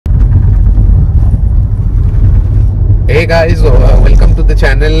Hey guys, welcome to the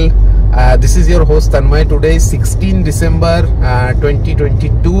channel. This is your host Tanmay. Today is 16 December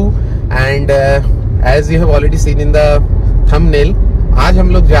 2022 and as you have already seen in the thumbnail, आज हम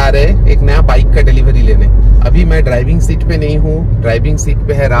लोग जा रहे हैं एक नया बाइक का डिलीवरी लेने। अभी मैं ड्राइविंग सीट पे नहीं हूँ, ड्राइविंग सीट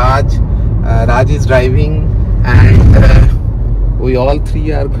पे है राज। राज is driving and we all three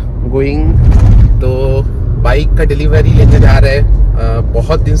are going. तो बाइक का डिलीवरी लेने जा रहे हैं।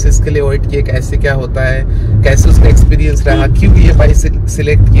 बहुत दिन से इसके लिए वेट किए, कैसे क्या होता है, कैसे उसका एक्सपीरियंस रहा, क्यों ये बाइक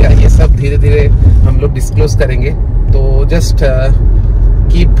सिलेक्ट किया, ये सब धीरे धीरे हम लोग डिस्क्लोज करेंगे। तो just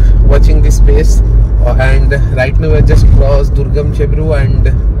keep watching this space and right now we just cross दुर्गम चेब्रू and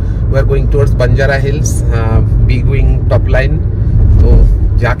we are going towards Banjara hills, BigWing top line. तो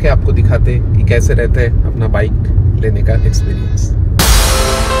जाके आपको दिखाते कि कैसे रहते हैं अपना बाइक लेने का experience.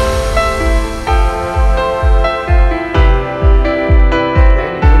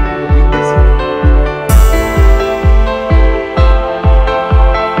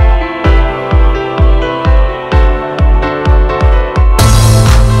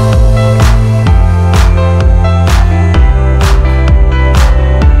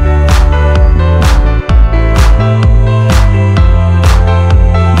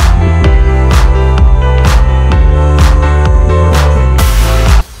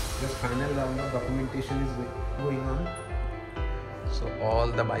 Documentation is going on, so all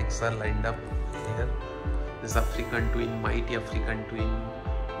the bikes are lined up here. This is African Twin, mighty African Twin.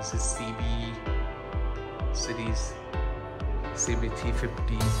 This is CB series,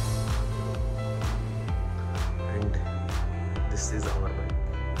 CB350, and this is our bike.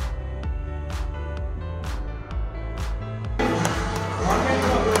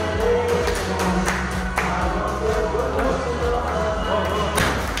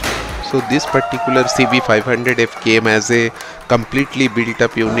 So this particular CB500F came as a completely built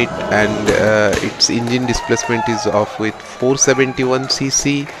up unit, and its engine displacement is of with 471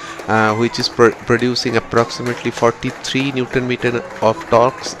 cc, which is producing approximately 43 Newton meter of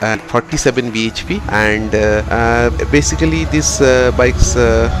torques and 47 bhp. And basically this bikes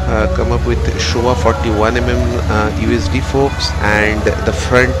come up with Showa 41mm USD forks, and the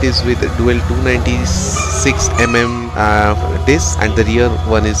front is with dual 296mm disc, and the rear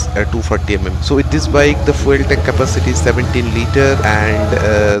one is 240mm. So with this bike the fuel tank capacity is 17 liter, and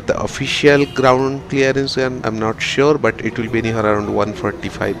the official ground clearance I'm not sure, but it will be near around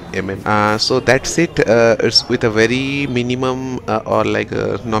 145mm. So that's it. It's with a very minimum or like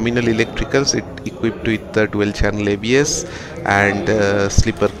nominal electricals. It equipped with the dual channel ABS and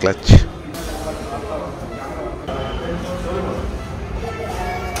slipper clutch.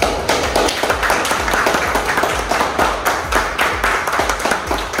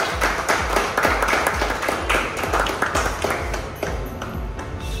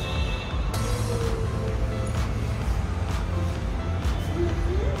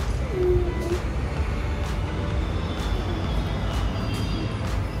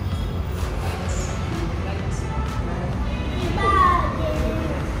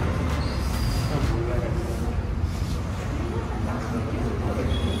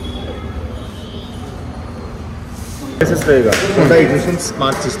 रहेगा the ignition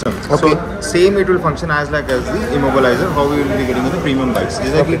smart system. Okay. So same it will function as like as the immobilizer how we will be getting in the premium bikes.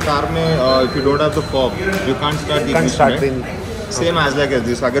 जैसे कि car में if you don't have the fob you can't start the ignition. Same as like as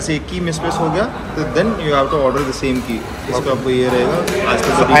this. अगर से एक key misplace हो गया तो then you have to order the same key. इसका आपको ये रहेगा.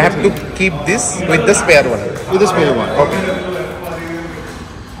 So I have to keep this with the spare one. With the spare one. Okay.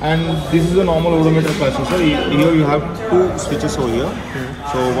 And this is a normal odometer clutch. So here you have two switches over here.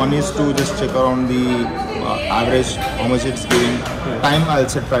 So one is to just check around the average, how much it's giving. Time I'll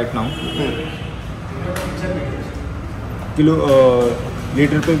set right now.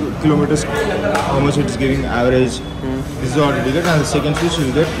 Liter per kilometers, how much it's giving average. This is what we get. And the second switch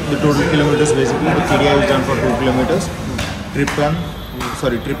you get the total kilometers basically. The KDI is done for 2 kilometers. Trip A,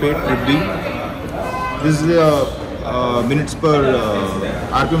 trip B. This is the minutes per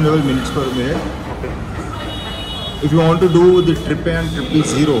RPM level, minutes per minute. If you want to do the trip A and trip B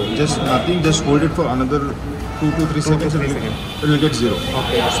 0, just nothing, just hold it for another 2 to 3 seconds, it will get 0.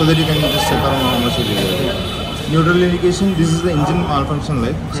 Okay. So that you can just check around how much it is. Neutral indication, this is the engine malfunction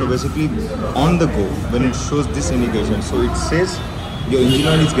light. So basically on the go, when it shows this indication, so it says your engine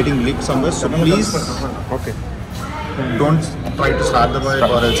oil is getting leaked somewhere, so please don't try to start the bike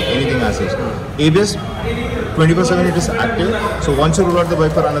or else anything as such. ABS 24/7 it is active, so once you roll out the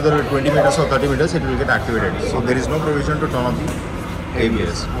bike for another 20 meters or 30 meters it will get activated. So there is no provision to turn off the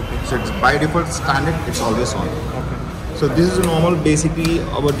ABS. So it's by default standard, it's always on. So this is normal basically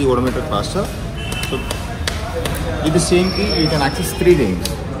about the odometer cluster. So with the same key you can access 3 things: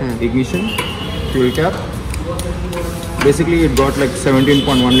 ignition, fuel cap, Basically, it got like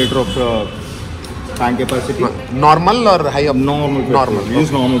 17.1 liter of tank capacity. Normal or high up? Normal petrol. Normal. We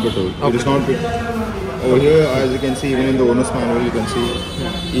use normal petrol. It is not. Over here, as you can see, even in the owner's manual, you can see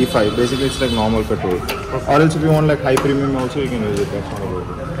E5. Basically, it's like normal petrol. Or else, if you want like high premium, also you can use it. That's not a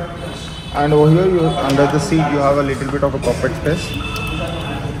problem. And over here, you under the seat, you have a little bit of a pocket space.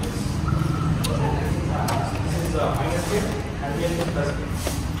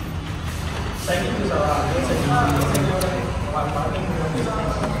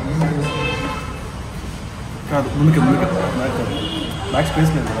 Back space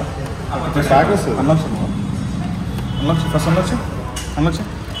లేదు కదా. Back is it? Unlock first unlock.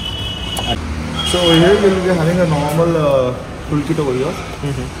 So here we will be having a normal toolkit over here.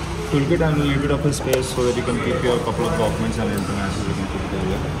 Toolkit and a little bit of a space so that you can keep your couple of documents and everything else you can keep it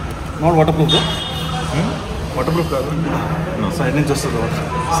there. Not waterproof though. Waterproof కాదు. No. Side నుంచి వస్తుంది.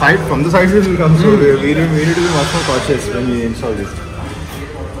 Side from the side will come. So we need to be much more cautious when we install this.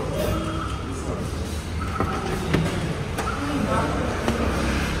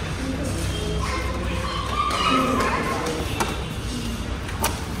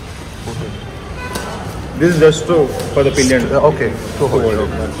 This is just for the pillion. Okay. To hold it.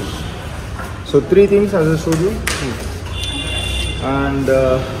 So 3 things as I showed you. And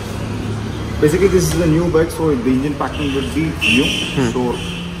basically this is a new bike, so the engine packing will be new. So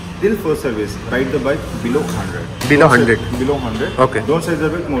till first service, ride the bike below 100. Below 100. Below 100. Okay. Don't set the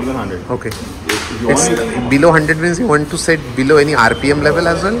bike more than 100. Okay. If you It's want it, below 100 means you want to set below any RPM level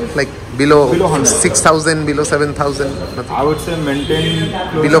as well, like below 6,000, below 7,000. I would say maintain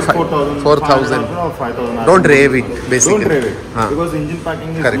close Below to 4,000. 4,000 or 5,000. Don't rave it, basically. Don't rave it because the engine packing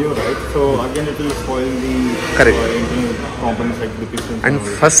is Correct. new, right? So again, it will spoil the Correct. engine components like the piston. And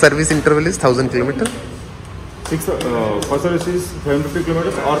first service interval is 1,000 kilometer. First service is 750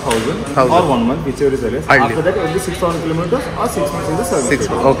 kilometers or 1,000 1,000. or 1 month, whichever is earliest. Ideal. After that, every 6,000 kilometers or 6 months is the service. 6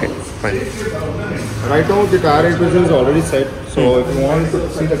 months. Okay, fine. Right now, the tire rate is already set. So if you want to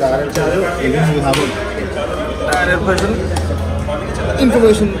see the tire rate charger, again we have a tire version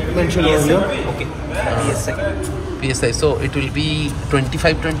information mentioned over here. Okay. PSI. So it will be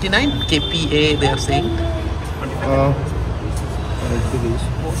 25-29 kPa. They are saying.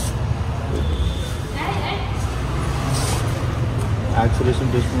 Acceleration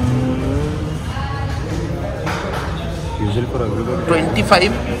usually for everybody.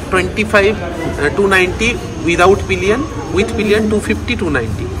 25, 290 without pillion, with pillion 250,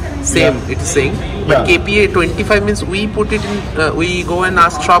 290. Same, it is saying. But kPa 25 means we put it in. We go and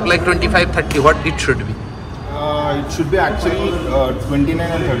ask shop like 25, 30. What it should be? It should be actually 29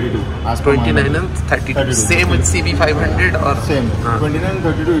 and 32. As per 29 and 32. Same with CB500 or same. 29 and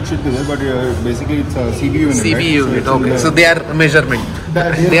 32 it should be there, but basically it's a CB unit. CB right? unit. So Okay, so they are measurement.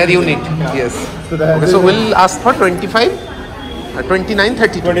 They are unit. Yes. So, Okay, so we'll ask for 25, 29,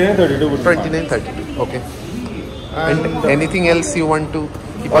 32. 29 32 would be 29, 32. Okay. And anything else you want to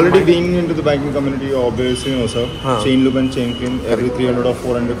keep already in mind? being into the banking community, obviously you know, sir, chain loop and chain clean every 300 or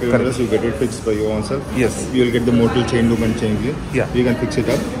 400 kilometers you get it fixed by your own self. Yes. You will get the motor chain loop and chain clean. Yeah. You can fix it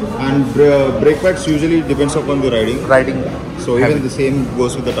up. And brake pads usually depends upon the riding. So even the same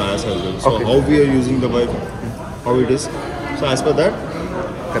goes with the tires as well. So how we are using the bike, how it is. So as per that,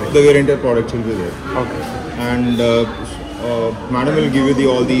 the wear and tear product will be there. Okay. And madam will give you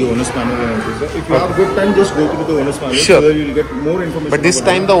all the owner's manual and everything. If you have good time, just go through the owner's manual. Sure. So that you will get more information. But this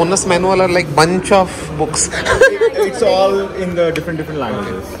time the owner's manual are like bunch of books. It's all in the different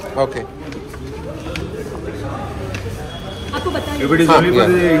languages. Okay. If it is only for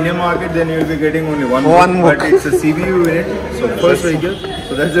the Indian market, then you will be getting only one book. But it's a CBU unit, so first vehicle.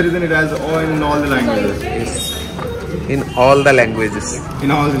 So that's the reason it has in all the languages. Yes. In all the languages.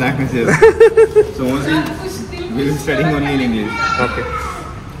 In all the languages. So mostly we will be studying only in English. Okay.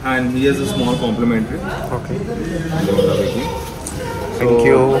 And he has a small complimentary. Okay. So, Thank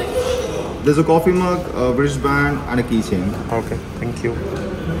you. There's a coffee mug, a wristband, and a keychain. Okay. Thank you.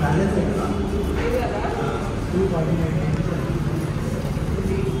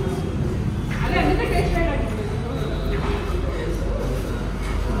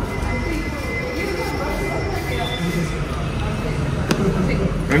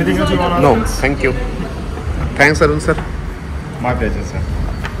 Anything else you want to No, ask? thank you. Thanks, Arun sir. My pleasure, sir.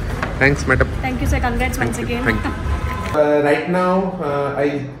 Thanks, madam. Thank you, sir. Congrats once again. Thank you. Right now,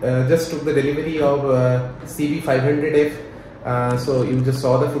 I just took the delivery of CB500F. So you just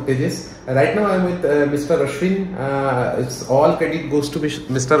saw the footages. Right now I'm with Mr. Ashwin. It's all credit goes to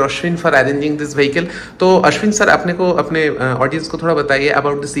Mr. Ashwin for arranging this vehicle. तो Ashwin sir अपने को अपने audience को थोड़ा बताइए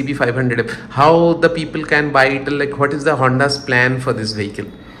about the CB500F. How the people can buy it? Like what is the Honda's plan for this vehicle?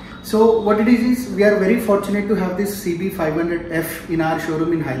 So what it is we are very fortunate to have this CB500F in our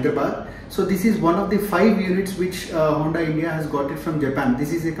showroom in Hyderabad. So this is one of the 5 units which Honda India has got it from Japan.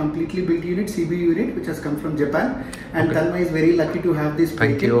 This is a completely built unit, CB unit, which has come from Japan, and Tanmay is very lucky to have this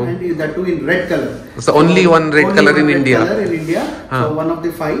vehicle, and that too in red color. It's the only one red color in India. So one of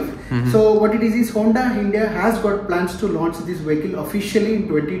the 5. So what it is Honda India has got plans to launch this vehicle officially in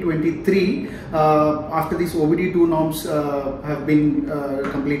 2023 after these OBD2 norms have been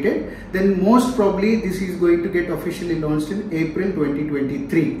completed. Then most probably this is going to get officially launched in April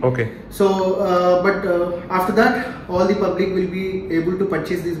 2023. Okay. So after that all the public will be able to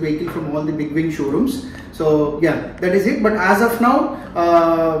purchase this vehicle from all the Bigwing showrooms. So yeah, that is it. But as of now,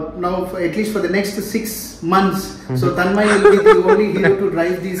 at least for the next 6 months, so Tanmay will be the only hero to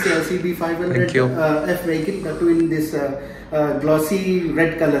drive this CB500F vehicle, that too in this glossy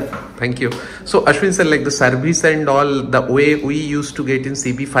red color. Thank you. So Ashwin sir, like the service and all, the way we used to get in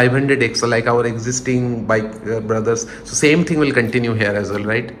CB500X, like our existing bike brothers, so same thing will continue here as well,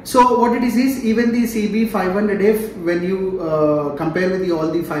 right? So what it is even the CB500F, when you compare with all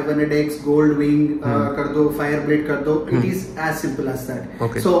the 500X, Gold Wing, Kardo, Fireblade Kardo, it is as simple as that.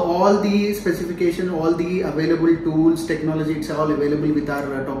 Okay. So all the specification, all the available tools, technology, it's all available with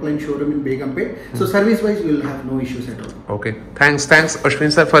our Topline showroom in Begumpet. So service wise, we will have no issues at all. Okay. Thanks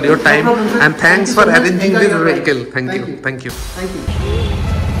Ashwin sir for your time, no problem, and thanks for arranging this vehicle. Thank you.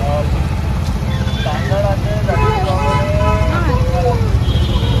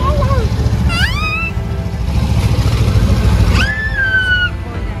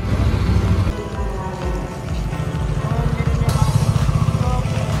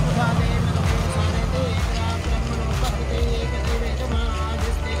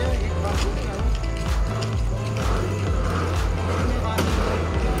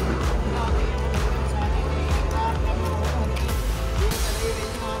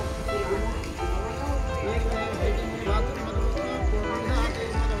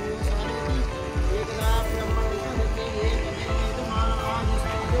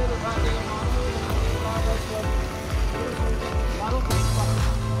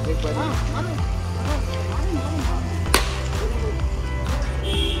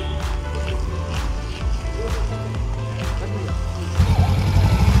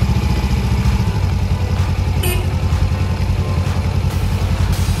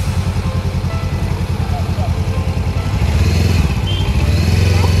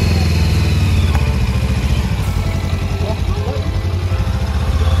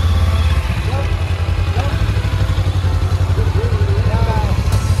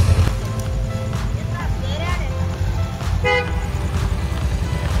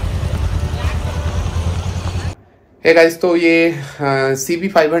 Hey guys, तो ये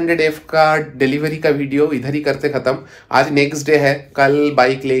CB500F का delivery का video इधर ही करते खत्म। आज next day है, कल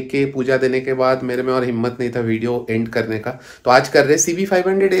बाइक लेके पूजा देने के बाद मेरे में और हिम्मत नहीं था वीडियो एंड करने का, तो आज कर रहे।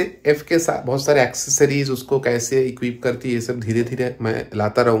 CB500F के साथ बहुत सारे एक्सेसरीज, उसको कैसे इक्विप करती है, ये सब धीरे धीरे मैं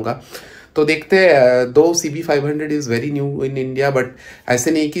लाता रहूँगा। तो देखते हैं, दो CB500 is very new in India, but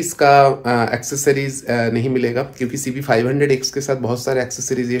ऐसे नहीं कि इसका एक्सेसरीज नहीं मिलेगा, क्योंकि CB500X के साथ बहुत सारे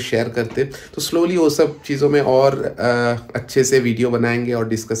एक्सेसरीज ये शेयर करते, तो स्लोली वो सब चीज़ों में और अच्छे से वीडियो बनाएंगे और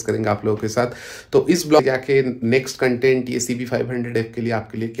डिस्कस करेंगे आप लोगों के साथ। तो इस ब्लॉग जाके नेक्स्ट कंटेंट ये CB500F के लिए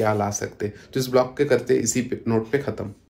आपके लिए क्या ला सकते, तो इस ब्लॉग के करते इसी नोट पे ख़त्म।